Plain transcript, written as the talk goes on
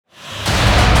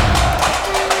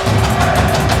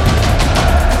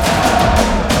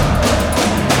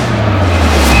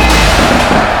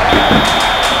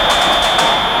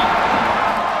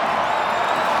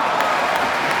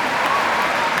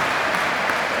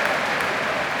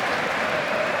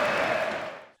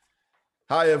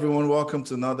Hi everyone, welcome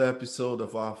to another episode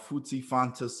of our Footy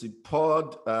Fantasy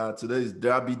Pod. Today is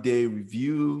Derby Day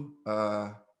review.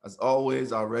 As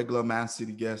always, our regular Man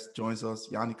City guest joins us.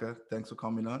 Yannicka, thanks for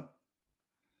coming on.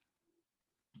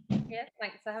 Yeah,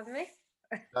 thanks for having me.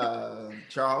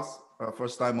 Charles,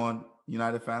 first time on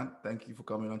United fan. Thank you for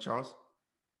coming on, Charles.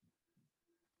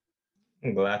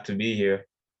 I'm glad to be here.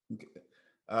 Okay.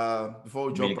 Before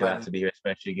we I'm jump really glad to be here,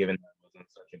 especially given that it wasn't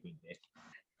such a good day.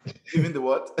 Even the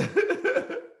what?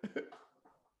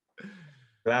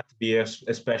 Glad to be here,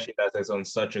 especially that it's on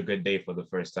such a good day for the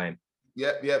first time.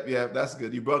 Yep. That's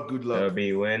good. You brought good luck. That'll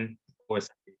be win.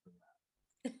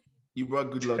 You brought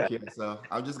good luck here. So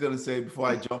I'm just gonna say before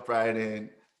I jump right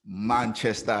in,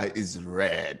 Manchester is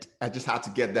red. I just had to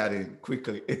get that in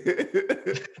quickly.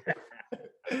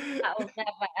 That will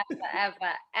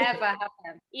ever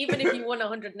happen. Even if you won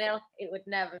 100-0, it would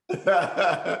never.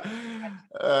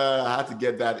 I had to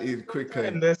get that in quickly.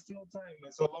 And there's still time.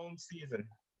 It's a long season.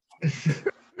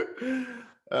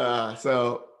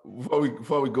 So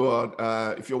before we go on,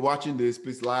 if you're watching this,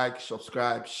 please like,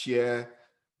 subscribe, share,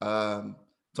 turn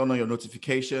on your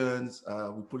notifications.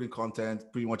 We put in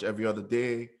content pretty much every other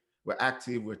day. We're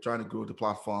active. We're trying to grow the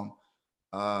platform.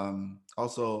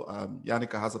 Also,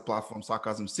 Yannicka has a platform,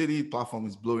 Sarcasm City. Platform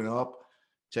is blowing up.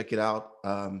 Check it out.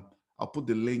 I'll put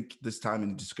the link this time in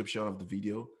the description of the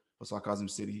video for Sarcasm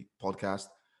City Podcast.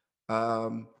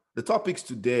 The topics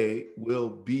today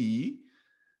we'll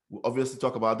obviously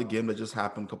talk about the game that just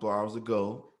happened a couple of hours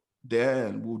ago.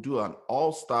 Then we'll do an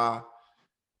all-star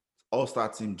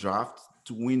team draft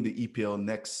to win the EPL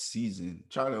next season.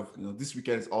 This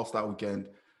weekend is all-star weekend.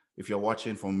 If you're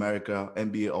watching from America,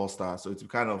 NBA All-Star. So it's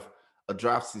kind of a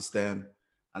draft system.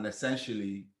 And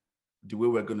essentially, the way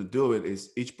we're going to do it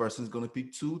is each person is going to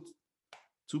pick two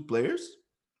players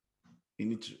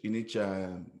in each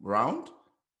round.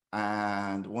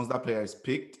 And once that player is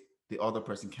picked, the other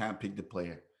person can't pick the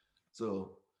player.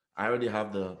 So I already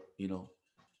have the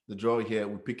draw here.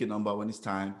 We pick a number when it's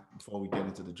time before we get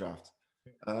into the draft.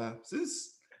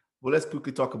 Let's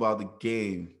quickly talk about the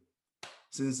game.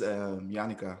 Since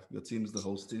Yannicka, your team is the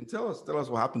host team, tell us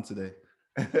what happened today.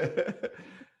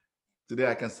 Today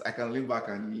I can lean back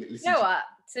and listen. You know what?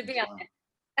 To be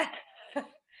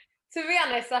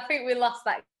honest, I think we lost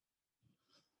that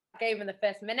game in the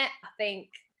first minute. I think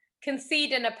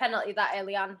conceding a penalty that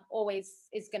early on always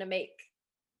is going to make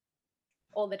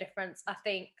all the difference. I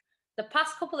think the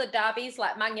past couple of derbies,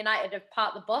 like Man United, have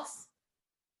parked the bus.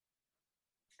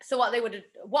 So what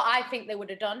I think they would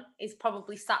have done is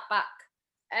probably sat back.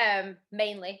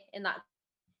 Mainly in that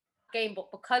game,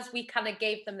 but because we kind of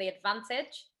gave them the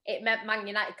advantage, it meant Man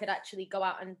United could actually go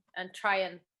out and try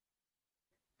and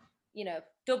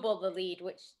double the lead,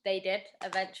 which they did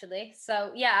eventually.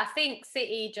 So yeah, I think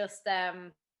City just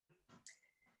they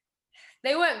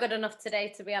weren't good enough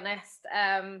today, to be honest.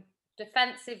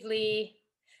 Defensively,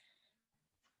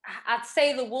 I'd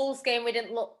say the Wolves game, we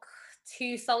didn't look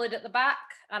too solid at the back,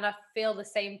 and I feel the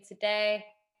same today.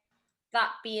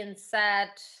 That being said,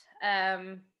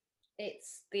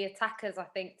 it's the attackers, I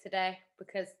think, today,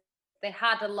 because they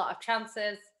had a lot of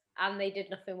chances and they did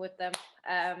nothing with them.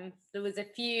 There was a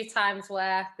few times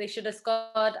where they should have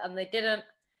scored and they didn't.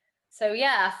 So,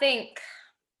 yeah,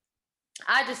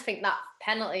 I just think that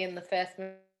penalty in the first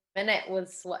minute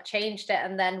was what changed it.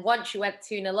 And then once you went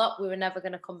 2-0 up, we were never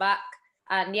going to come back.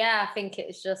 And, yeah, I think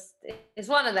it's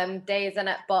one of them days, isn't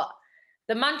it? But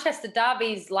the Manchester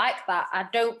derbies like that. I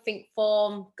don't think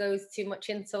form goes too much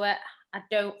into it. I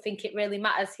don't think it really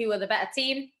matters who are the better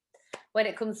team when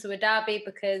it comes to a derby,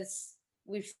 because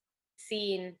we've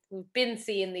been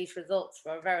seeing these results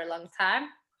for a very long time.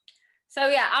 So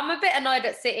yeah, I'm a bit annoyed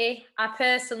at City. I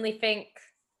personally think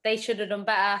they should have done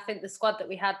better. I think the squad that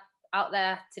we had out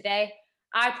there today,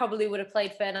 I probably would have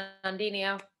played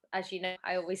Fernandinho. As you know,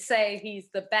 I always say he's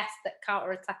the best at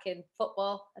counter-attacking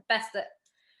football, the best at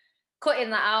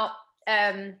cutting that out,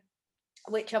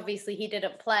 which obviously he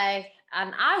didn't play.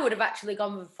 And I would have actually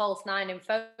gone with false 9 in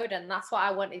Foden. That's what I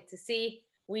wanted to see.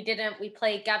 We didn't. We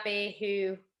played Gabby,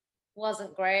 who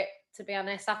wasn't great, to be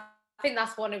honest. I think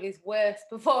that's one of his worst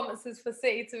performances for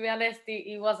City, to be honest.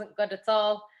 He wasn't good at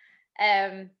all.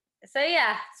 So,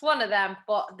 yeah, it's one of them.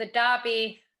 But the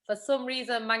derby, for some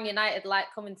reason, Man United like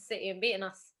coming to City and beating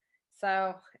us.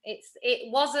 So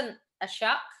it wasn't a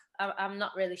shock. I'm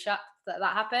not really shocked that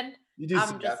happened.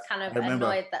 I'm just kind of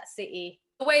annoyed that City,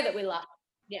 the way that we lost.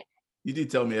 Yeah. You did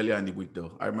tell me earlier in the week,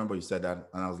 though. I remember you said that,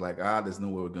 and I was like, there's no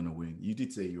way we're going to win. You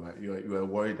did say you were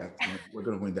worried that we're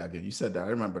going to win that game. You said that. I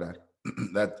remember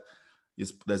that.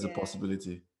 There's a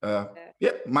possibility.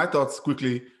 My thoughts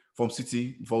quickly from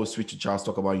City before we switch to Charles,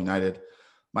 talk about United.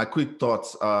 my quick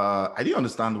thoughts. I didn't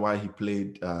understand why he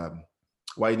played.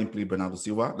 Why he didn't play Bernardo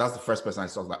Silva? That's the first person I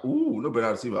saw. I was like, ooh, no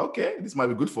Bernardo Silva. Okay, this might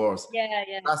be good for us. Yeah,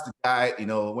 yeah, That's the guy.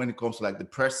 When it comes to like the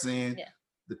pressing, yeah.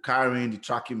 the carrying, the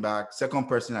tracking back. Second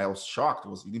person I was shocked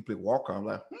was he didn't play Walker. I'm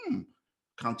like,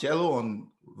 Cancelo on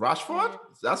Rashford.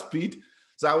 That's speed.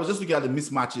 So I was just looking at the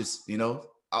mismatches,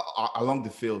 along the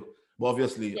field. But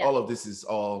obviously, all of this is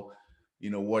all,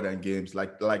 word and games.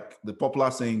 Like the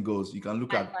popular saying goes, you can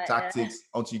look at tactics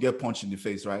until you get punched in the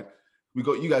face, right?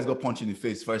 You guys got punched in the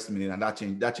face first minute, and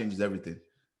that changes everything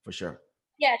for sure.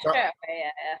 Yeah, sure.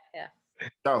 Yeah.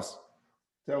 Charles,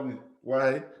 tell me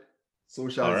why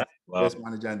Solskjaer is the best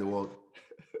manager in the world.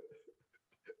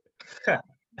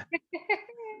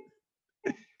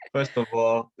 First of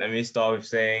all, let me start with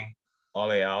saying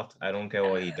Ole out. I don't care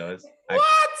what he does. What?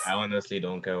 I honestly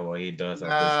don't care what he does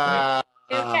at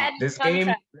this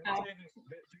point.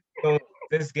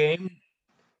 This game,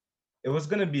 it was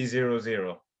gonna be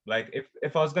 0-0. Like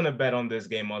if I was gonna bet on this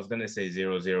game, I was gonna say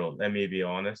 0-0. Let me be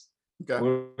honest. Okay.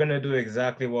 We're gonna do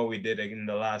exactly what we did in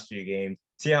the last few games.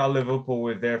 See how Liverpool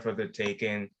were there for the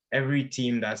taking. Every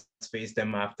team that's faced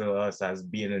them after us has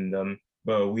beaten them,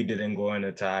 but we didn't go and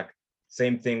attack.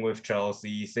 Same thing with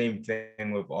Chelsea, same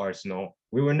thing with Arsenal.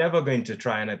 We were never going to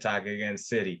try and attack against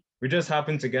City. We just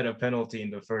happened to get a penalty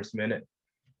in the first minute.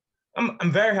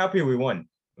 I'm very happy we won.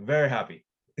 Very happy.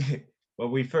 But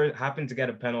we first happened to get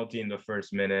a penalty in the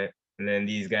first minute. And then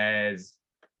these guys,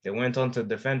 they went on to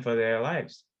defend for their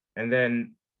lives. And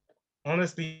then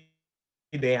honestly,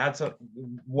 they had to,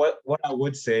 what I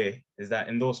would say is that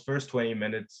in those first 20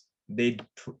 minutes, they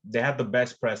had the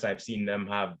best press I've seen them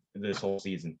have this whole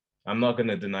season. I'm not going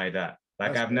to deny that.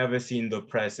 Like, I've never seen the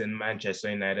press in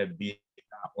Manchester United be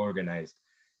that organized.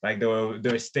 Like,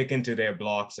 they're sticking to their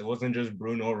blocks. It wasn't just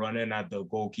Bruno running at the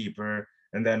goalkeeper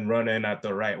and then running at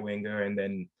the right winger, and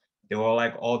then they were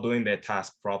like all doing their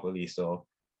task properly. So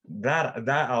that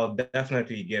I'll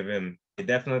definitely give him. They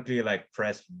definitely like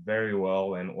pressed very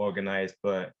well and organized,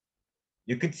 but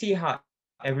you could see how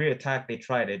every attack they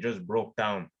tried, it just broke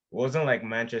down. It wasn't like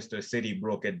Manchester City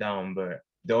broke it down, but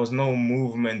there was no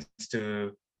movements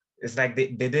to. It's like they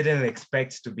didn't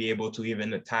expect to be able to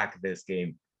even attack this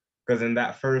game, because in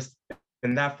that first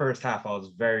half, I was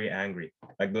very angry.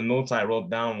 Like the notes I wrote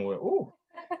down were, ooh.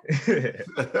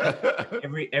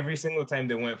 every single time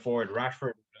they went forward,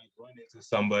 Rashford would run into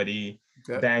somebody.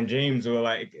 Okay. Dan James will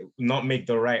like not make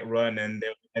the right run, and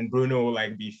Bruno will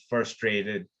like be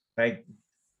frustrated. Like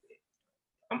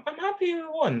I'm happy we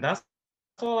won. That's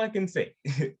all I can say.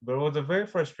 But it was a very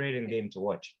frustrating game to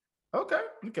watch. Okay.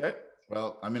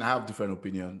 Well, I mean, I have different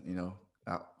opinion,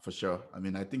 for sure. I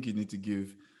mean, I think you need to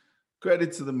give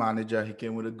credit to the manager. He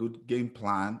came with a good game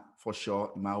plan, for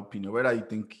sure, in my opinion. Whether you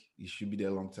think he should be there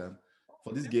long term.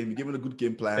 For this game, he gave him a good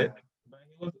game plan.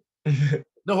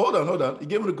 No, hold on. He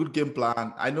gave him a good game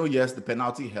plan. I know, yes, the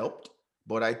penalty helped,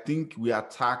 but I think we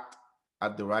attacked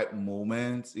at the right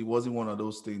moments. It wasn't one of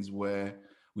those things where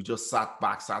we just sat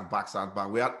back.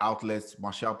 We had outlets.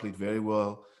 Martial played very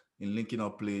well in linking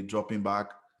up play, dropping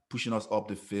back, pushing us up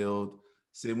the field.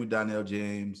 Same with Daniel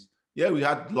James. Yeah, we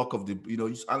had luck of the,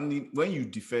 when you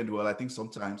defend well, I think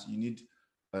sometimes you need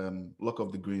luck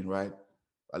of the green, right?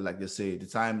 Like they say, the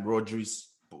time Rodri's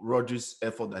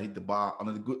effort that hit the bar,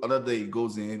 another day it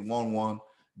goes in 1-1,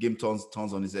 game turns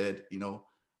on his head,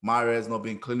 Mahrez not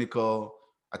being clinical.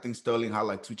 I think Sterling had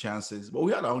like 2 chances, but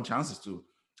we had our own chances too.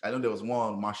 I know there was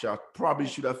one Martial probably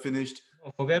should have finished.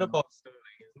 Forget about Sterling.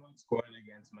 He's not scoring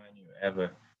against Man U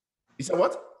ever. You said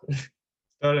what?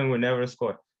 Sterling will never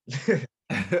score.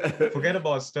 Forget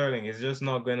about Sterling. He's just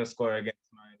not going to score against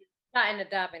Man U. Not in the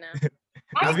derby now.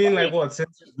 I mean, like what,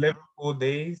 since Liverpool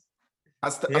days? I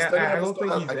don't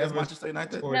think he's ever Manchester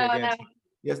United. No.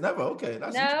 Yes, never. Okay,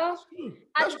 that's no.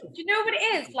 That's true. Do you know what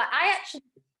it is? Like, I actually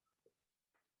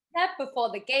said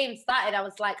before the game started, I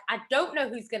was like, I don't know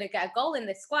who's going to get a goal in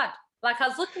this squad. Like, I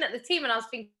was looking at the team and I was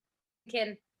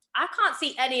thinking, I can't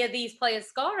see any of these players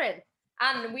scoring,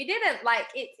 and we didn't. Like,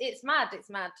 it's mad.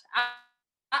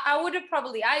 I would have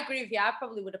I agree with you. I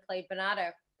probably would have played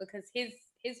Bernardo because his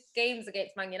games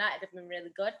against Man United have been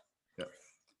really good. Yeah.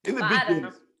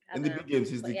 In the big games,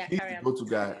 he's the go-to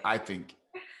guy, I think.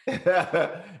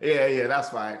 yeah, that's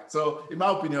fine. So, in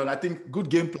my opinion, I think good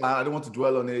game plan. I don't want to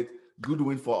dwell on it. Good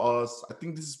win for us. I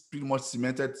think this is pretty much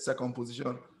cemented second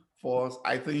position for us.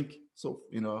 I think so.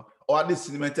 Or at least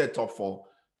cemented top 4.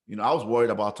 I was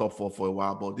worried about top 4 for a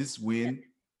while, but this win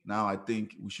now, I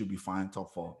think we should be fine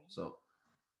top 4. So,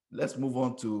 let's move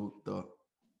on to the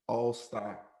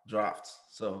All-Star drafts.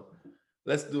 So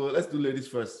let's do ladies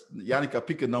first. Yannicka,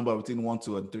 pick a number between 1,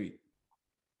 2, and 3.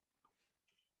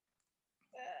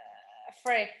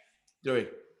 3. Joey.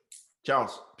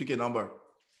 Charles, pick a number.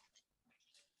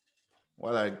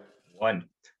 Well, 1.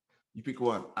 you pick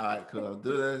one. All right, cool. I'll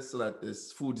do this so that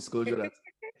there's full disclosure that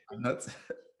I'm not.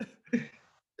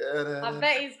 I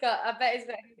bet he's got his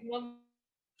number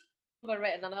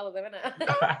written on all of them,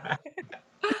 innit?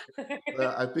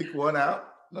 I pick one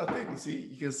out. Nothing.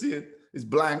 You can see it. It's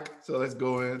blank. So let's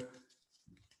go in.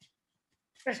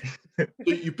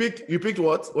 You picked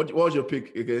what? What was your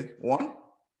pick again? 1?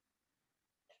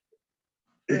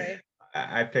 3.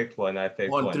 I picked 1. I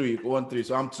picked 1, 1. 3. 1, 3.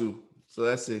 So I'm 2. So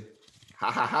let's see. Ha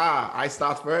ha ha. I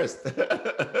start first.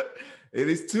 It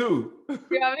is 2. You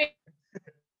know what I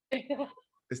mean?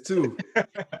 It's 2.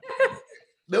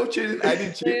 No cheating. I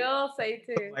didn't cheat. They all say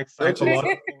 2. Like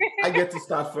psychological. I get to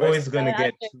start first. Always gonna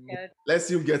get That's 2. good. Let's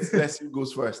see who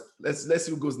goes first. Let's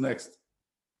see who goes next.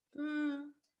 Oh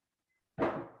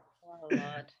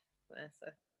Lord.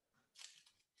 Mercy.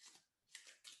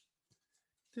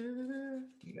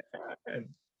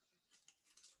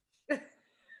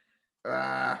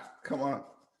 Come on.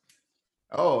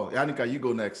 Oh, Yannicka, you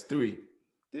go next. 3.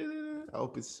 I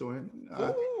hope it's showing.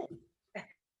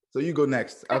 So you go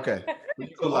next. Okay. So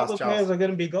you go So all the last, players Charles. are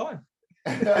gonna be gone.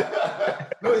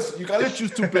 No, you can only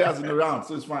choose 2 players in the round,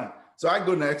 so it's fine. So I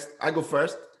go next. I go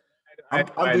first. I'm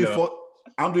I doing know. 4.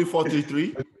 I'm doing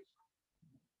 4-3-3.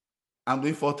 I'm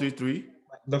doing 4-3-3.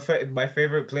 My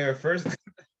favorite player first.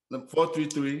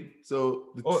 4-3-3.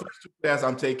 So the Oh. first 2 players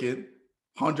I'm taking,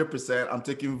 100%. I'm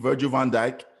taking Virgil van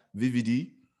Dijk,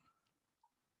 VVD.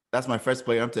 That's my first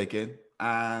player I'm taking,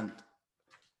 and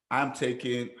I'm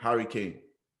taking Harry Kane.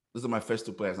 Those are my first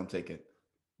 2 players I'm taking,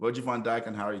 Virgil van Dijk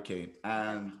and Harry Kane.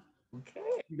 And Okay.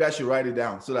 you guys should write it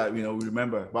down so that we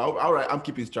remember. But all right, I'm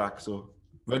keeping track. So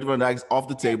Virgil van Dijk is off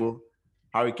the table.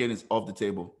 Harry Kane is off the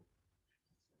table.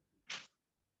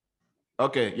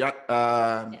 Okay,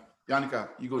 Yannicka,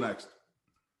 you go next.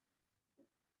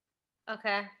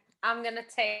 Okay. I'm gonna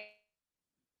take.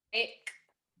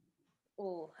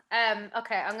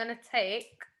 Okay. I'm gonna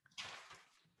take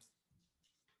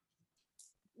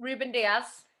Ruben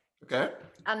Diaz Okay.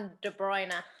 and De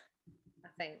Bruyne. I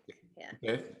think. Yeah.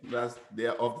 Okay,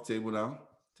 they're off the table now.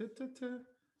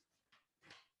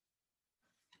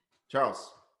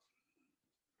 Charles.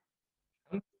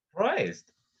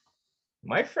 Surprised.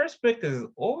 My first pick is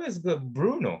always good,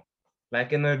 Bruno.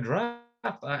 Like in a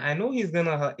draft, I know he's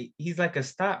like a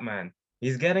stat man.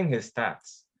 He's getting his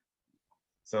stats.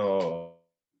 So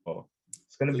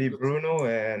it's gonna be Bruno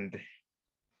and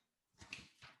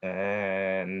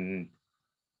I'm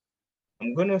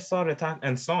gonna start attack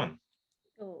and Son.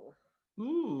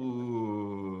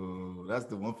 Ooh, that's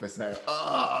the one person.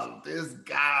 Oh, this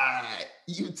guy.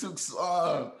 You took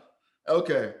Son.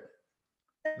 Okay.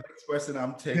 Next person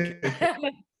I'm taking.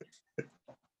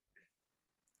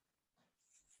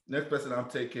 Next person I'm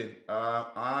taking.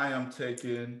 I am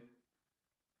taking.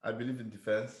 I believe in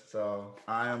defense, so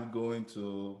I am going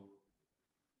to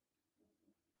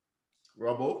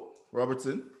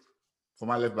Robertson for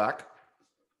my left back,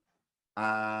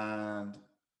 and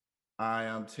I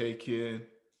am taking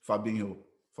Fabinho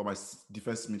for my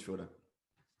defensive midfielder.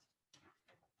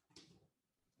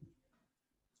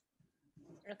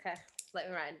 Okay, let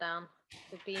me write it down.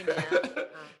 Fabinho.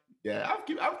 Yeah, I'm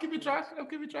keeping track.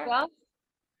 Well,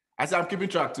 I said I'm keeping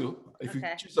track too. If you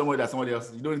choose somewhere that somebody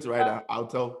else, you don't need to write down. I'll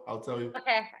tell you.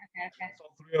 Okay.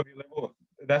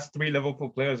 That's 3 Liverpool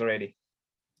players already.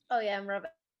 Oh yeah, I'm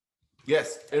Robert.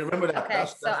 Yes, and remember that. Okay,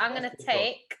 so I'm gonna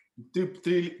take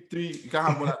three. You can't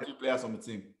have more than 3 players on the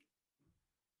team.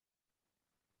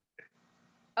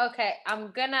 Okay,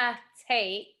 I'm gonna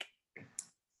take. This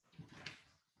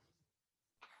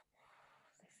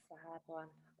is a hard one.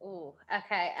 Oh,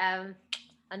 okay.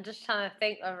 I'm just trying to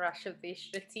think whether I should be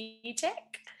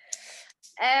strategic.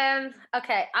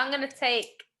 Okay, I'm gonna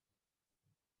take.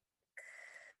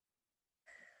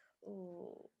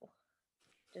 Ooh,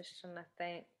 just trying to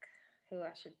think who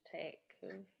I should take. Who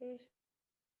should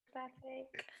I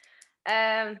take?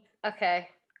 Okay,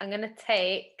 I'm gonna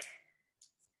take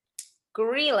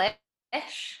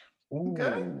Grealish.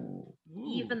 Okay.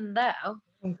 Even though.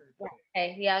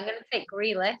 Okay, yeah, I'm gonna take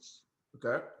Grealish.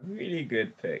 Okay. Really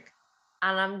good pick.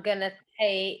 And I'm gonna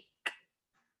take.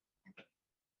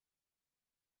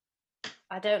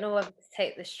 I don't know whether to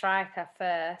take the striker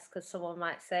first because someone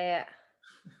might say it.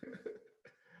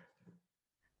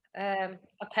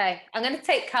 Okay, I'm gonna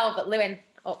take Calvert-Lewin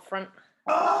up front.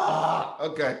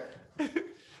 Okay.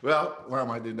 Well, why am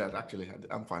I doing that? Actually,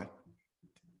 I'm fine.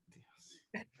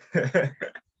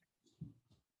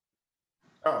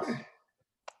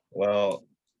 Well,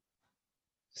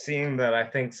 seeing that I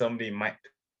think somebody might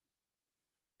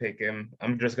pick him.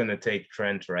 I'm just gonna take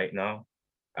Trent right now,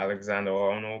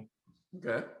 Alexander-Arnold,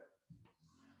 Okay.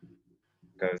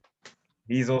 because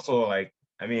he's also like,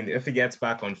 I mean, if he gets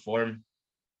back on form,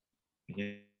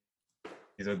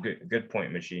 he's a good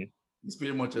point machine. He's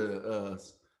pretty much a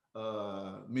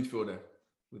midfielder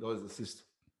with all his assists.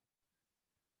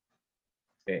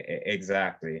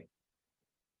 Exactly.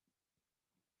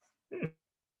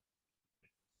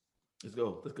 Let's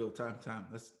go. Let's go. Time. Time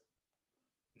is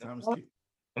key.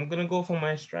 I'm gonna go for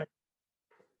my strike.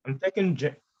 I'm taking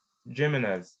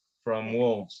Jimenez from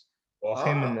Wolves or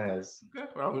Jimenez. Okay.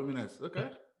 Raul Jimenez. Okay.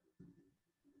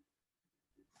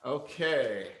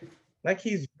 Okay. Like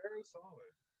he's very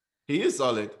solid. He is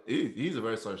solid. He's a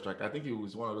very solid striker. I think he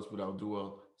was one of those people that will do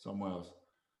well somewhere else.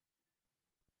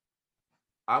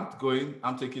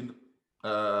 I'm taking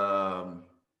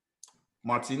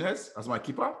Martinez as my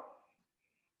keeper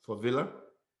for Villa.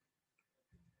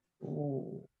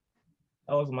 Ooh,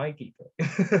 that was my keeper.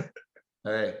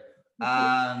 Hey.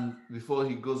 And before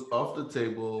he goes off the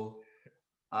table,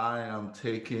 I am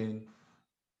taking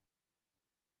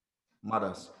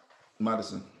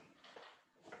Madison.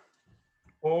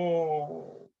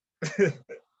 Oh. Hey,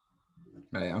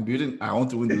 I want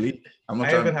to win the league. I'm not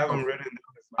I trying even to have him written down.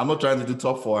 I'm not trying to do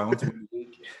top 4. I want to win the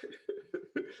league.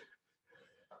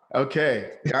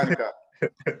 Okay, Yannicka.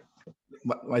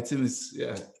 my team is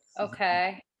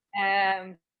Okay.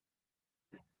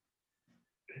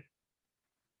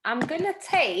 I'm gonna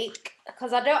take,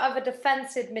 because I don't have a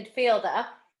defensive midfielder,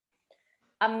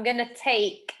 I'm gonna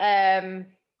take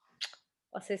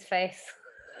what's his face?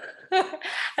 I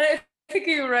don't think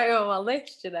he wrote it on my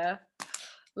list, you know.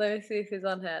 Let me see if he's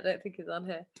on here. I don't think he's on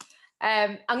here.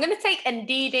 I'm gonna take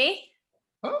Ndidi.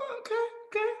 Oh, okay.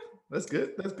 That's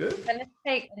good. I'm gonna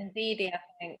take Ndidi, I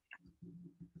think.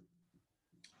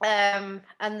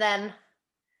 And then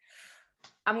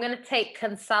I'm gonna take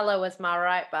Cancelo as my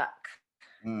right back.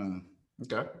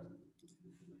 Okay.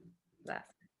 That's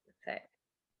it.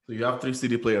 So you have 3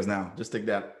 City players now. Just take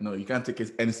that. No, you can't take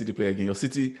any City player again.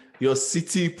 Your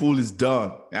City pool is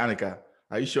done. Yannicka,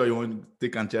 are you sure you want to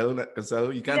take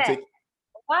Cancelo? You can't take.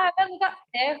 Why have I got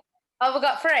 2? Oh, we've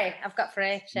got 3. I've got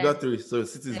 3. You got 3, so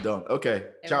City's done. Okay,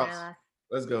 Charles,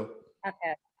 let's go.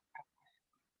 Okay.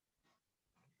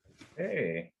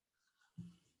 Hey.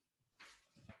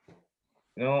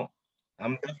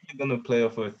 I'm definitely gonna play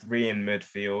off a 3 in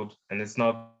midfield, and it's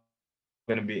not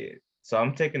gonna be. So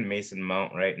I'm taking Mason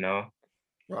Mount right now.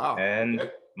 Wow.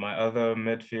 And my other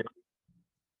midfield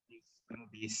is gonna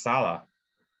be Salah.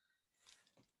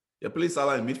 You play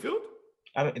Salah in midfield?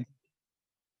 I mean,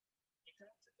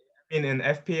 in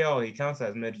FPL, he counts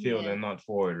as midfield and not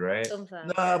forward, right?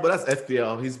 Sometimes. Nah, but that's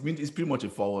FPL. He's pretty much a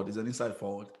forward. He's an inside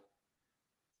forward.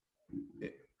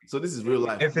 So this is real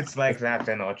life. If it's like that,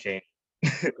 then I'll change.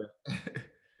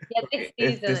 Yeah, this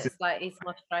season it's like he's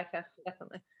my striker,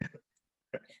 definitely.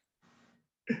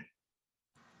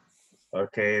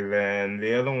 Okay, then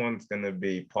the other one's gonna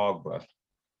be Pogba.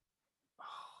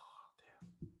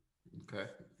 Okay.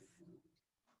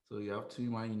 So you have 2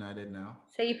 Man United now.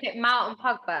 So you pick Mount and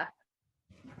Pogba?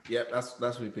 Yep, that's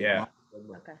what we pick. Yeah.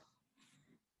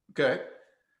 Okay.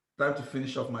 Time to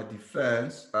finish off my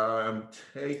defense. I'm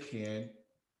taking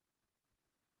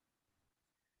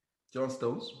John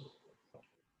Stones.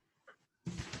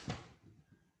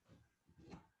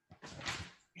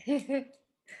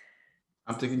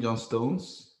 I'm taking John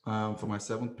Stones for my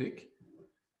 7th pick.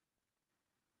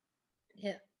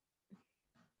 Yeah.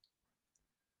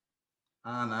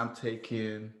 And I'm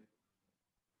taking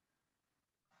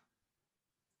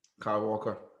Kyle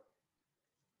Walker.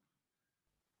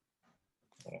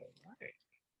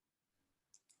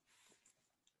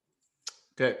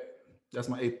 Okay, that's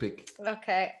my 8th pick.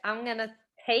 Okay, I'm gonna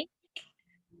take.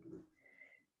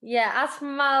 Yeah, as for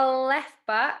my left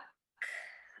back,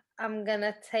 I'm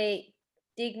gonna take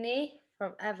Digny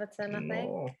from Everton. I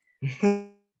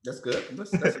think. That's good.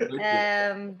 That's a good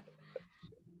pick.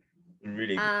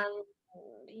 Really. And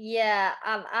yeah,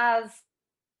 and as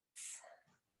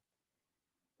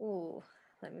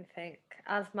let me think.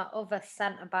 As my other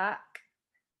centre back,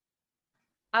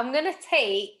 I'm gonna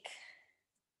take.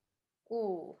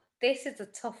 This is a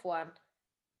tough one.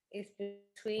 It's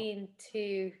between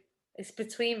 2. It's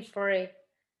between 3.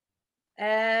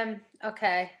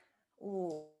 Okay.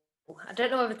 I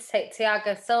don't know whether to take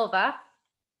Thiago Silva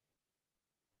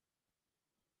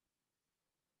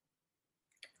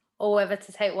or whether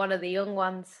to take one of the young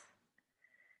ones.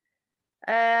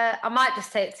 I might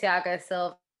just take Thiago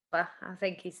Silva. I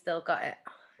think he's still got it.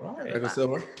 Thiago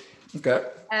Silva. Okay.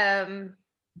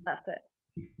 That's it.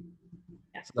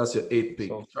 Yeah. So that's your 8th pick.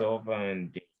 So Silva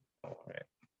and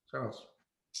Charles.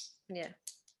 Yeah.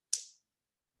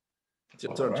 It's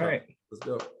your All turn, Charles. right. Let's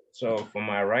go. So for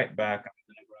my right back, I'm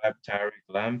gonna grab Tariq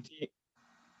Lamptey,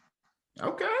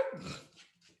 Okay.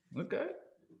 Okay.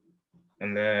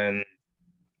 and then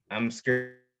I'm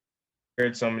scared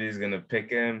somebody's gonna pick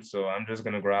him, so I'm just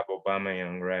gonna grab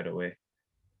Aubameyang right away.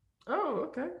 Oh,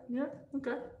 okay. Yeah.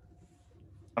 Okay.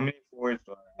 How many forwards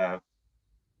do I have?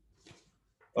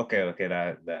 Okay,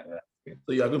 that's good.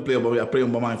 So you are going to play Obama. You are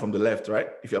playing Obama from the left, right?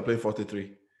 If you are playing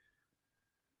 43.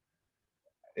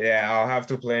 Yeah, I'll have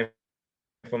to play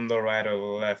from the right or the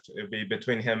left. It'll be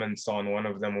between him and Son. One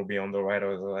of them will be on the right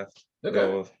or the left. Okay.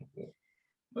 So,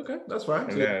 Okay, that's fine.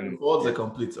 and So then your forwards are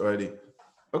complete already.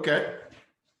 Okay.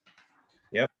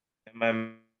 yep, and my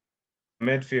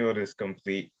midfield is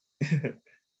complete.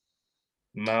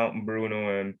 Mount,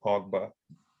 Bruno, and Pogba.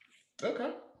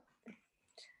 Okay.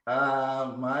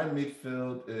 My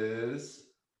midfield is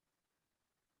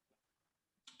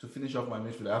to finish off my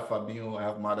midfield. I have Fabinho, I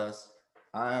have Madas.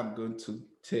 I am going to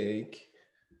take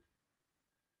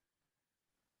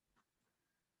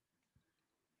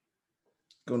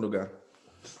Gundogan.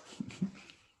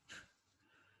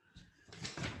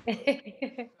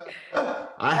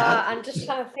 I'm just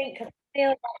trying to think. I feel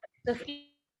like the people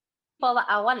that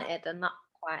I wanted are not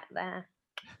quite there.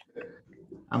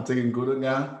 I'm taking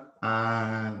Gundogan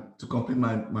and to complete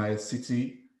my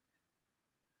City,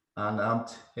 and I'm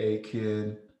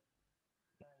taking.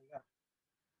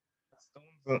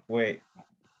 Wait,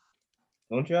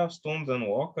 don't you have Stones and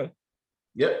Walker?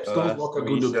 Yep, So Stones, that's Walker,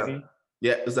 3 Gundogan. City.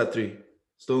 Yeah, is that 3?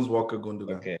 Stones, Walker,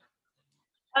 Gundogan. Okay.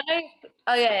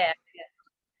 Oh yeah.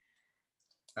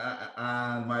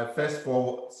 And my first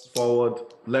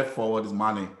left forward is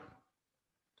Mane.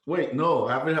 Wait, no,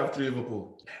 I already have 3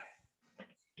 Liverpool.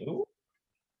 Ooh.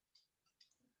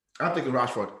 I'm taking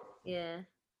Rashford. Yeah.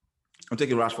 I'm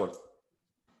taking Rashford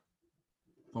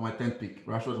for my 10th pick.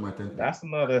 Rashford is my 10th pick. That's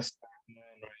another stat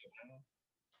man right now.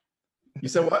 You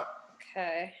said what?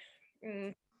 Okay.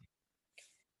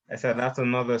 I said that's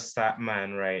another stat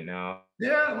man right now.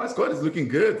 Yeah, my squad is looking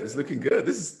good. It's looking good.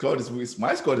 My squad is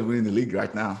winning the league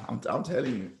right now. I'm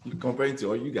telling you, comparing to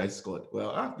all you guys' squad.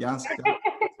 Well,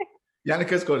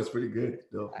 Yannicka's squad is pretty good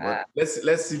though. But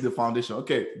let's see the foundation.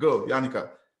 Okay, go, Yannicka.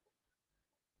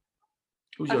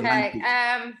 Who's your 9th pick?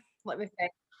 Let me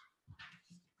think.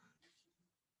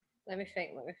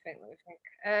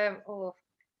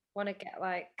 Want to get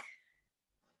like.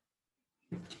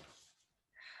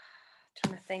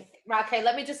 Trying to think. Right, okay,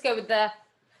 let me just go with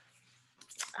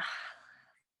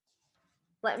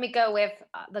let me go with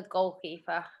the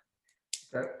goalkeeper.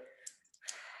 Okay.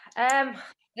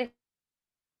 This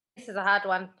is a hard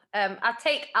one. I'd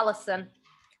take Alisson.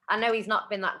 I know he's not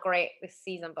been that great this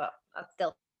season, but I'd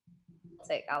still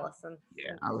take Alisson.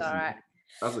 Yeah, Alisson. All right.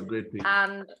 That's a great pick.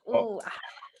 And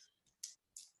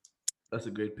That's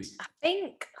a great pick. I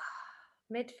think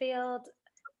midfield.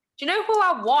 Do you know who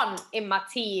I want in my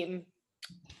team?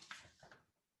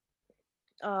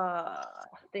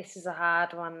 This is a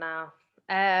hard one now.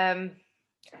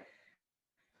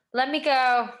 Let me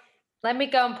go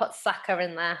and put Saka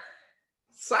in there.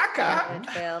 Saka?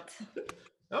 Midfield.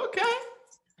 Okay.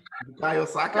 Bukayo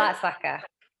Saka? I like Saka.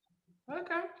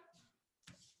 Okay.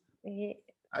 Yeah.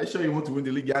 Are you sure you want to win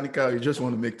the league, Yannicka, or you just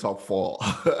want to make top 4?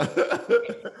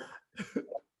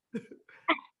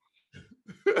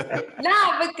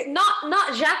 No, but not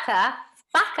Xhaka,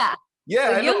 Saka.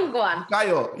 Yeah, the young one.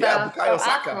 Bukayo. Yeah, Bukayo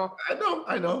Saka. Arsenal.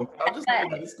 I know. I'm just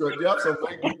looking at this squad. You have some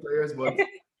very good players, but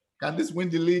can this win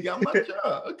the league? I'm not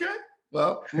sure. Okay.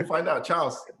 Well, we'll find out.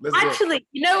 Charles, let's go. Actually,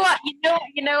 you know what?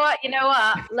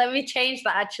 Let me change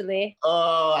that. Actually,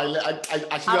 I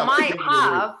actually I might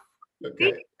have.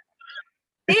 Okay.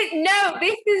 This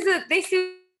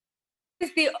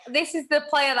is the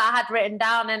player that I had written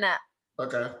down in it.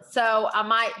 Okay. So I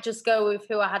might just go with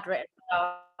who I had written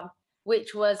down,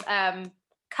 which was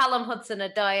Callum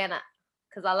Hudson-Odoi in it,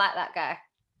 because I like that guy.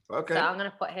 Okay. So I'm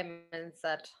gonna put him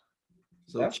instead.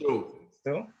 So chill.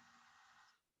 Still?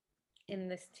 In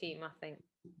this team, I think.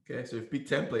 Okay, so you've picked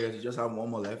 10 players, you just have 1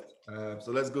 more left.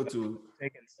 So let's go to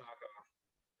Taking Saka.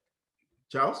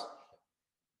 Charles.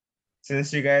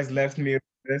 Since you guys left me with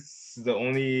this,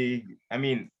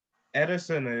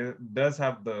 Ederson does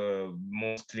have the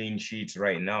most clean sheets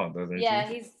right now, doesn't he?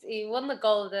 Yeah, he won the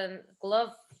Golden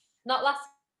Glove. Not last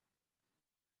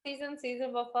season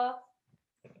before.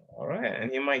 All right, and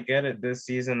he might get it this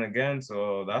season again,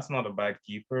 so that's not a bad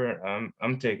keeper.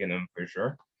 I'm taking him for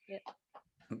sure. Yeah.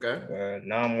 Okay.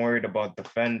 Now I'm worried about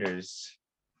defenders.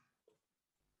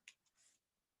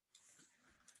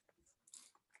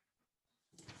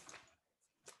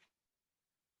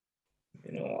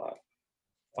 You know what?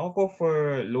 I'll go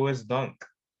for Lewis Dunk.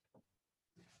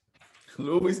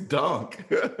 Louis Dunk.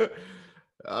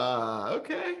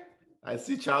 Okay. I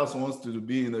see Charles wants to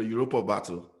be in a Europa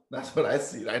battle. That's what I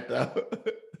see right now.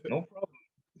 No problem.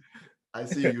 I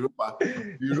see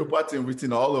Europa team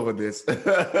written all over this.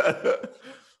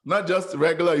 Not just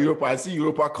regular Europa. I see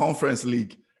Europa Conference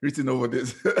League written over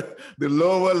this. The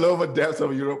lower depths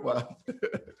of Europa.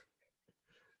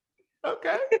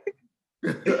 Okay.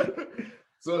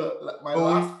 So my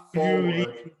last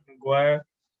forward. Maguire?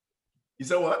 You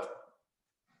said what?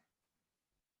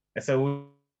 I said,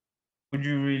 would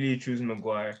you really choose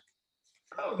Maguire?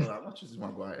 Oh no, I'm not choosing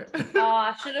Maguire. Oh,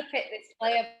 I should have picked this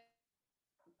player.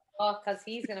 Oh, because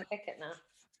he's gonna pick it now.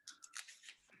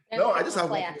 No, I just have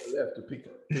one player left to pick.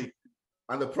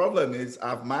 And the problem is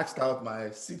I've maxed out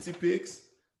my City picks.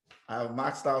 I've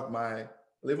maxed out my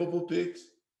Liverpool picks.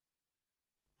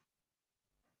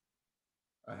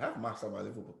 I have maxed out my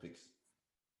Liverpool picks.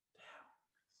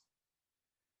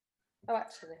 Oh,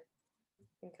 actually, I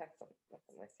think I can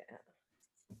work it out.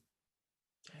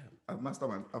 I've maxed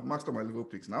out my Liverpool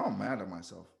picks. Now I'm mad at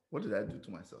myself. What did I do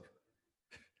to myself?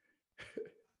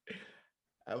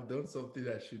 I've done something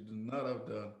I should not have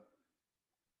done.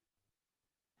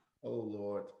 Oh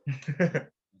Lord.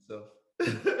 So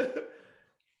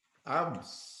I'm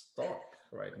stuck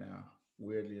right now,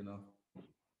 weirdly enough.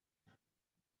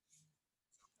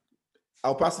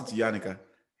 I'll pass it to Yannicka.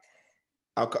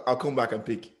 I'll come back and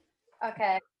pick.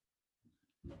 Okay.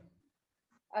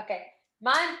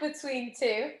 Mine's between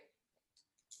two.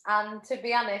 And to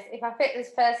be honest, if I pick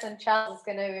this person, Charles is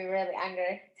going to be really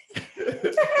angry.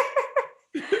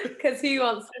 Because he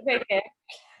wants to pick it.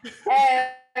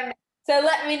 So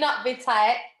let me not be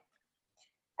tight.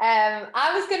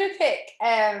 I was going to pick...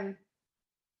 I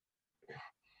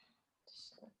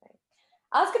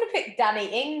was going to pick Danny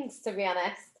Ings, to be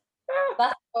honest.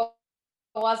 That's what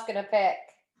I was going to pick.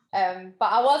 But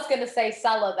I was going to say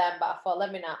Salah then, but I thought,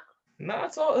 let me not. No,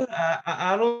 it's all.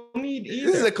 I don't need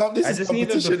either. This is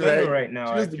competition, right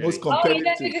now. Choose the most competitive. Oh, you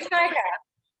don't need a striker?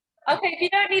 Okay, if you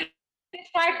don't need a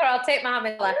striker, I'll take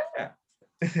Mohamed Salah. Yeah.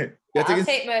 I'll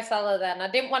take Mo Salah then.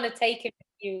 I didn't want to take him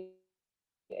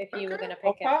if you were going to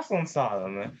pick him. I'll pass on Salah,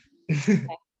 man. Okay.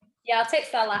 Yeah, I'll take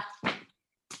Salah.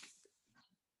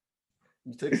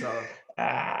 You take Salah.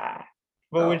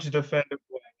 But which defender do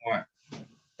I want?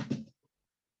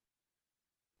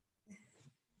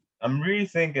 I'm really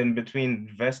thinking between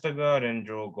Vestergaard and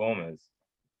Joe Gomez.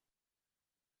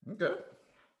 Okay.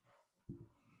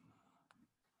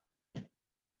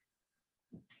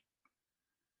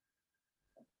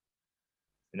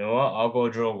 You know what? I'll go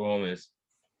Joe Gomez.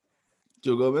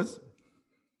 Joe Gomez?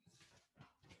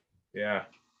 Yeah.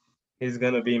 He's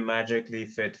going to be magically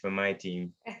fit for my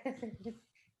team.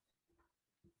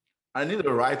 I need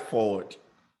a right forward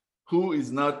who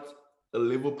is not a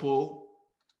Liverpool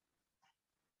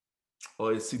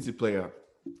or a City player.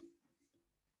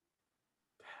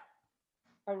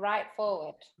 A right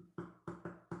forward.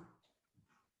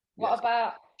 What Yes.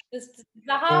 about does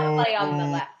Zaha play on the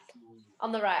left?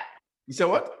 On the right? You said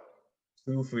what?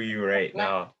 2 for you right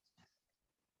now.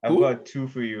 I've Who? got 2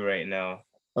 for you right now.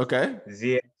 Okay.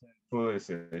 Ziyech and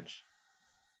Pulisic.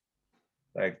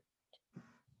 Like,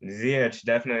 Ziyech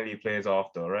definitely plays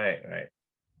off though, right?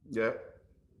 Yeah.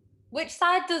 Which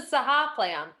side does Zaha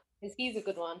play on? Because he's a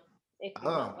good one.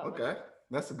 Okay.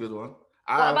 That's a good one.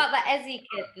 What about the Eze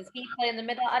kid? Does he play in the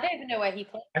middle? I don't even know where he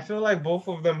plays. I feel like both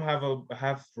of them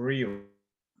have free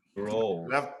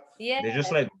roles. Yeah. They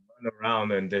just like run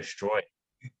around and destroy.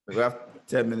 We have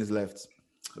 10 minutes left.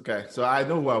 Okay, so I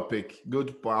know who I'll pick.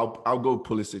 Good, I'll go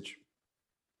Pulisic.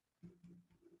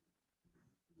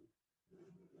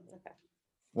 Okay.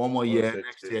 One more year. Pulisic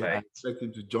Next is year, I like- expect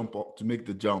him to jump up to make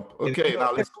the jump. Okay,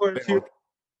 now let's go. go.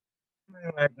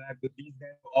 Like that, but these guys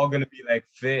are all gonna be like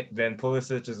fit. Then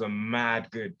Pulisic is a mad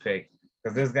good pick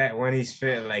because this guy, when he's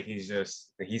fit, like he's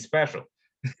special.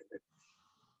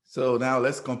 So now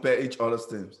let's compare each other's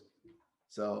teams.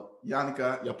 So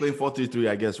Yannicka, you're playing 4-3-3,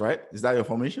 I guess, right? Is that your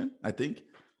formation? I think.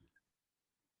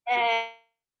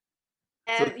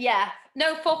 Yeah.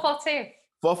 No, 4-4-2.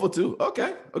 4-4-2.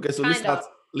 Okay. So Kind of.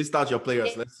 let's start your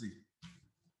players. Let's see.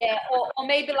 Yeah, or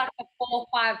maybe like a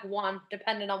 4-5-1,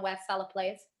 depending on where Salah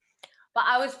plays. But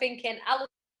I was thinking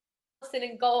Alisson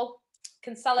in goal,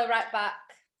 Cancelo right back,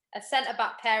 a centre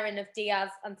back pairing of Diaz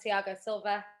and Thiago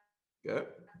Silva. Yeah.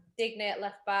 Digne at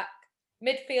left back,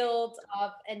 midfield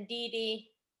of Ndidi,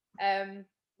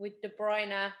 with De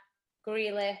Bruyne,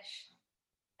 Grealish,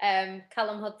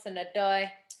 Callum Hudson-Odoi,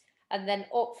 and then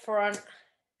up front,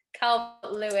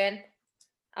 Calvert-Lewin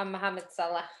and Mohamed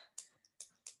Salah.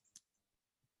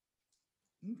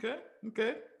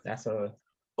 Okay. That's a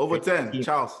Over 10,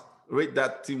 Charles. Rate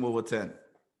that team over 10.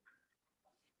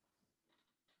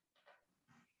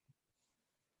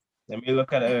 Let me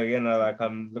look at it again. Like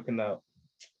I'm looking at.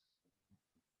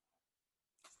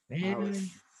 Man,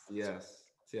 Yes,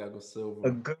 Thiago a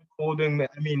Silva. good holding.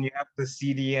 I mean, you have the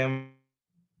CDM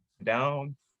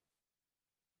down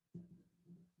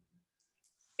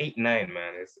 8.9,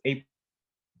 man. It's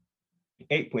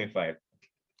 8.5.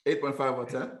 8.5 or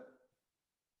 10.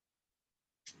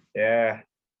 Yeah,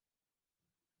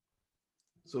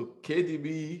 So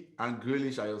KDB and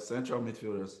Grealish are your central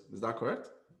midfielders. Is that correct?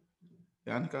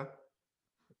 Yannicka?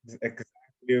 exactly.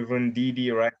 Even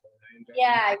DD right behind them.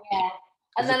 Yeah, yeah.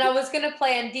 And Is then it- I was gonna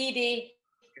play Ndidi a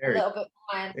Scary. little bit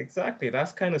behind. Exactly.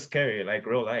 That's kind of scary, like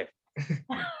real life.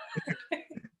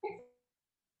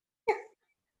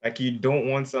 Like you don't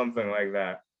want something like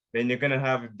that. Then you're gonna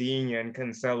have Dean and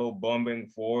Cancelo bombing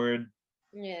forward.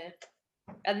 Yeah.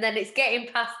 And then it's getting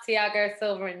past Thiago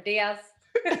Silva and Diaz.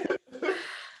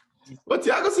 But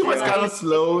Thiago Silva is Yeah. kind of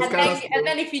slow. It's And kind then, and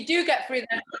then if you do get through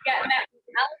them, you get that.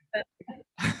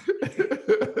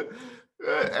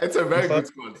 It's a very good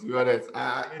score, to be honest.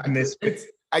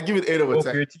 I give it 8 over Both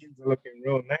 10. your teams are looking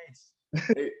real nice.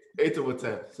 8 over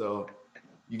 10. So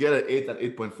you get an 8 and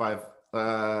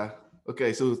 8.5.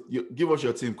 Okay, so you give us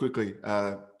your team quickly,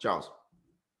 Charles.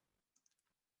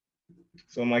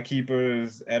 So my keeper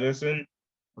is Edison.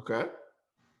 Okay.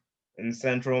 In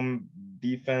central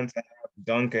defense, I have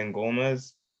Duncan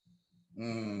Gomez.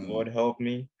 Lord help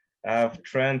me. I have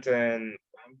Trent and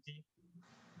Lamptey.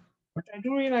 Which I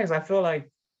do realize I feel like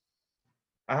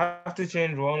I have to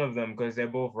change one of them because they're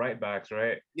both right backs,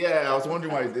 right? Yeah, I was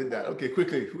wondering why you did that. Okay,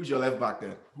 quickly. Who's your left back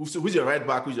then? Who's your right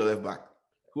back? Who's your left back?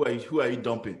 Who are you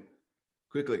dumping?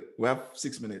 Quickly. We have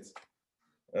 6 minutes.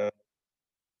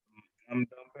 I'm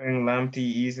dumping Lamptey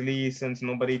easily since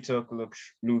nobody took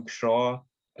Luke Shaw.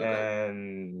 Okay.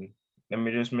 And let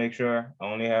me just make sure I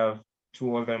only have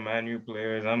 2 other Man U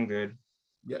players. I'm good.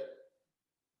 Yep.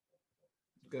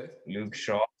 Okay. Luke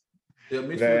Shaw. Your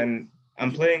midfield. Then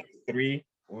I'm playing 3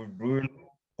 with Bruno,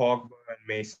 Pogba, and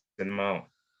Mason Mount.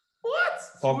 What?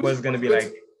 Pogba is going to be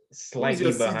like slightly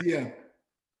Who's your behind. CDM?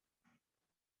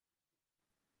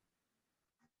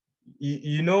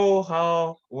 You know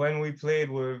how when we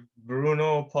played with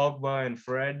Bruno, Pogba, and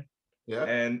Fred, Yeah.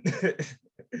 and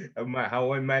how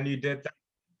when Man U did that,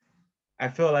 I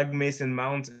feel like Mason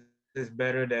Mount is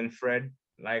better than Fred,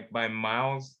 like by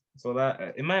miles. So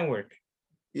that it might work.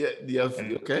 Yeah.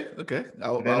 And Okay.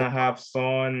 then I have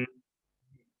Son,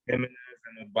 Jimenez,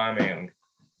 and Aubameyang.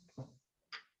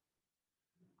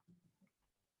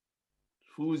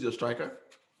 Who's your striker?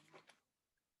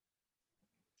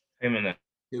 Jimenez.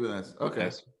 Okay.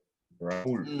 Yes.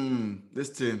 Raul. This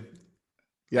team.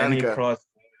 Any Yannicka. cross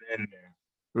going in there.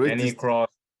 Rate Any this- cross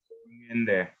going in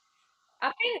there.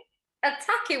 I think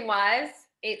attacking wise,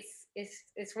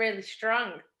 it's really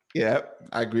strong. Yeah,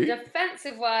 I agree.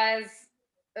 Defensive wise,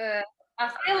 I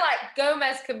feel like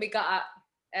Gomez can be got at.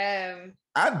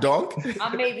 And Dunk.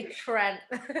 And maybe Trent.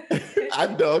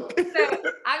 And Dunk. So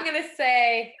I'm gonna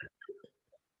say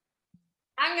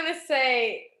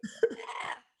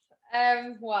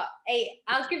what 8?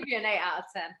 I'll give you an 8 out of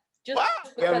 10. Just Wow,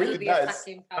 because yeah, really of the nice.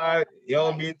 attacking power.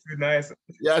 Y'all being too nice.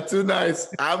 Yeah, too nice.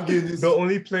 I'm giving this. The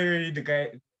only defender you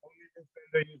guys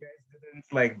didn't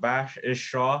like bash is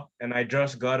Shaw, and I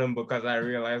just got him because I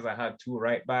realized I had 2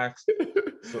 right backs.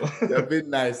 So They're been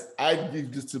nice. I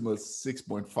give this team a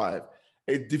 6.5.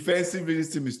 Defensively,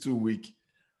 this team is too weak.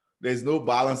 There's no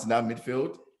balance in that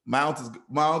midfield. Mount,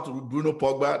 Bruno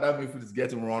Pogba, that midfield is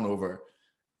getting run over.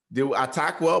 They will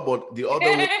attack well, but the other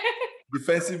way,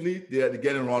 defensively, they're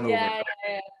getting run over. Yeah.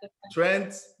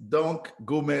 Trent, Dunk,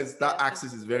 Gomez, that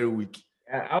axis is very weak.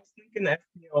 yeah, I was thinking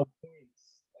FPL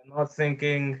points. I'm not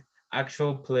thinking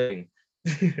actual playing.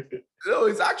 No,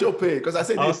 it's actual pay because I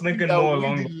said I was thinking they'll more win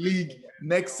along the league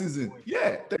next season.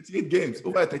 Yeah, 38 games.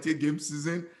 Over a 38 game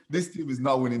season, this team is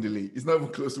not winning the league. It's not even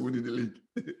close to winning the league.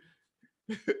 In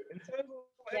terms of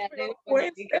Yeah, FPL they-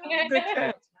 points, they have a good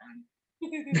chance,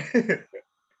 man.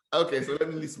 Okay, so let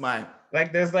me list mine.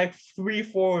 Like there's like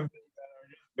 3-4 of them that are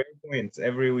just bare points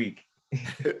every week.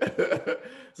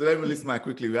 So let me list mine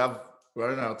quickly. We're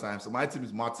running out of time. So my team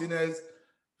is Martinez,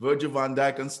 Virgil van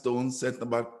Dijk, and Stones centre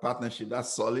back partnership.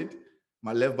 That's solid.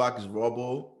 My left back is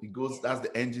Robbo. That's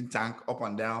the engine tank up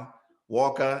and down.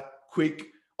 Walker, quick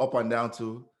up and down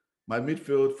too. My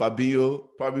midfield, Fabio,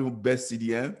 probably best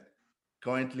CDM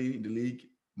currently in the league.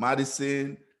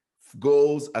 Madison,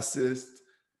 goals, assist.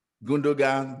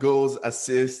 Gundogan, goals,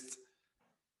 assist.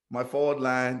 My forward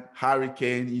line, Harry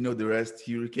Kane, you know the rest,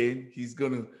 Hurricane. He's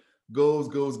gonna goals.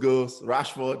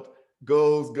 Rashford,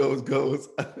 goals.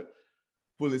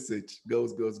 Pulisic,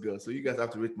 goals. So you guys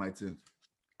have to rate my team.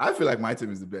 I feel like my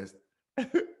team is the best.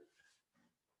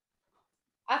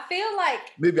 I feel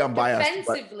like maybe I'm biased.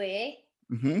 Defensively,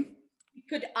 you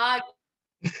could argue.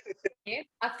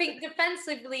 I think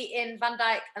defensively in Van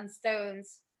Dijk and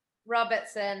Stones,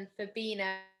 Robertson,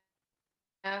 Fabinho,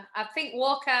 I think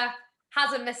Walker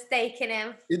has a mistake in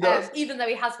him. He does. Even though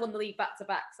he has won the league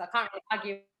back-to-back, so I can't really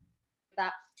argue with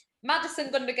that.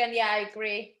 Maddison, Gundogan, yeah, I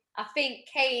agree. I think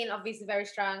Kane, obviously very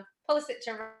strong. Pulisic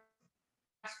and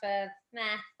Rashford,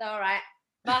 nah, it's all right.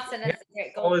 Martin is a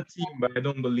great goal. All a team, but I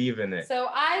don't believe in it. So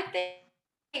I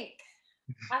think,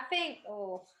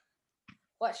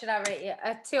 what should I rate you?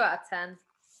 A 2 out of 10.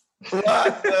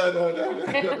 What? No.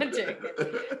 I'm joking.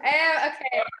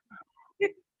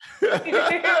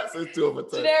 Okay. So 2 over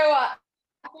 10. Do you know what?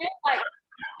 I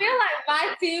feel like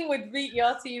my team would beat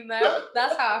your team though.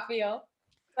 That's how I feel.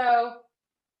 So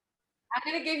I'm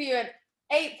gonna give you an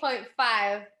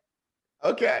 8.5.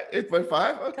 Okay,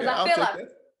 8.5. Okay, I'll feel take like it.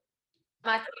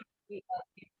 my team would beat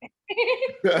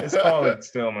your team. It's solid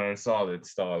still, man. Solid.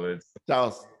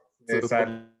 Charles. It's at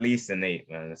least an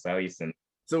 8, man. It's at least an.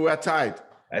 So we're tied.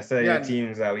 I said your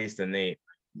team's at least an 8.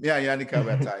 Yeah, Yannicka,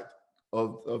 we're tied.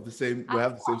 Of the same, we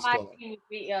have the same my score. team would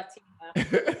beat your team.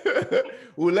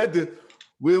 We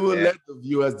will let the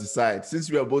viewers decide.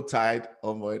 Since we are both tied,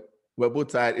 we're both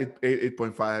tied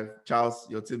 8.5. Charles,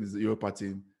 your team is the Europa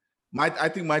team. I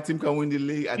think my team can win the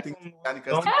league. I think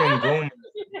Yannicka's team.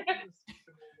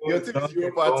 Your team is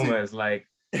Europa team. Like,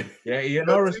 yeah, you're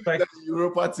not respecting the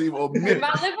Europa team or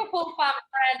My Liverpool fan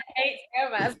friend hates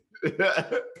Gomez.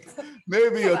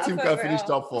 Maybe your team can finish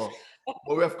top 4.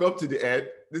 But we have come to the end.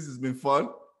 This has been fun.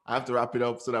 I have to wrap it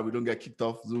up so that we don't get kicked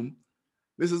off Zoom.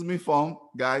 This has been fun,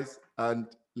 guys. And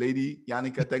lady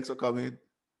Yannicka, thanks for coming.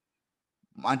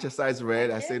 Manchester is red.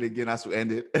 I say it again as we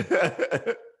end it.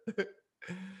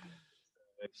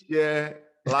 Share,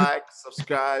 like,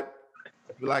 subscribe.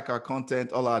 If you like our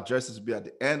content, all our addresses will be at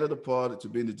the end of the pod. It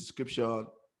will be in the description.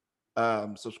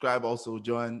 Subscribe also.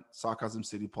 Join Sarcasm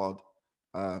City Pod.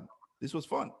 This was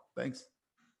fun. Thanks.